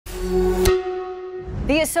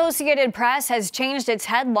The Associated Press has changed its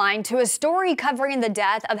headline to a story covering the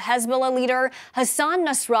death of Hezbollah leader Hassan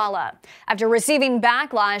Nasrallah after receiving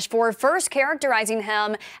backlash for first characterizing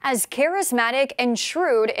him as charismatic and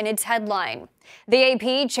shrewd in its headline. The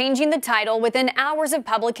AP changing the title within hours of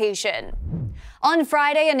publication. On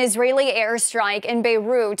Friday, an Israeli airstrike in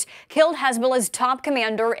Beirut killed Hezbollah's top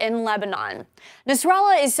commander in Lebanon.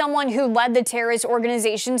 Nasrallah is someone who led the terrorist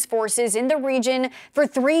organization's forces in the region for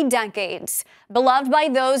 3 decades, beloved by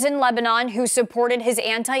those in Lebanon who supported his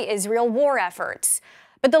anti-Israel war efforts.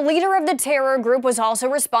 But the leader of the terror group was also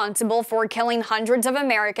responsible for killing hundreds of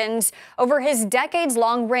Americans over his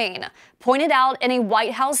decades-long reign, pointed out in a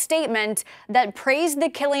White House statement that praised the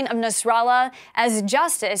killing of Nasrallah as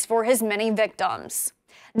justice for his many victims.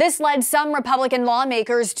 This led some Republican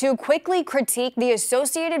lawmakers to quickly critique the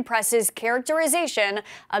Associated Press's characterization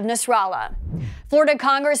of Nasrallah. Florida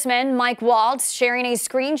Congressman Mike Waltz sharing a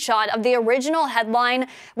screenshot of the original headline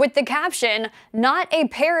with the caption, "Not a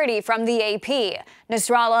parody from the AP.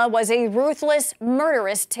 Nasrallah was a ruthless,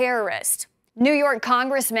 murderous terrorist." New York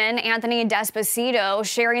Congressman Anthony Despacito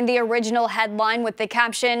sharing the original headline with the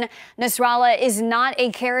caption, "Nasrallah is not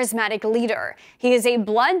a charismatic leader. He is a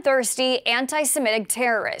bloodthirsty anti-Semitic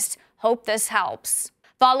terrorist. Hope this helps."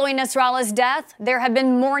 Following Nasrallah's death, there have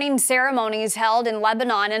been mourning ceremonies held in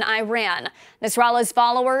Lebanon and Iran. Nasrallah's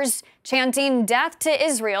followers chanting "Death to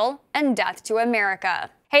Israel" and "Death to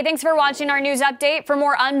America." Hey, thanks for watching our news update. For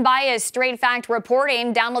more unbiased, straight fact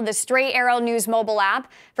reporting, download the Straight Arrow News mobile app.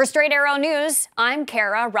 For Straight Arrow News, I'm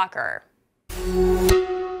Kara Rucker.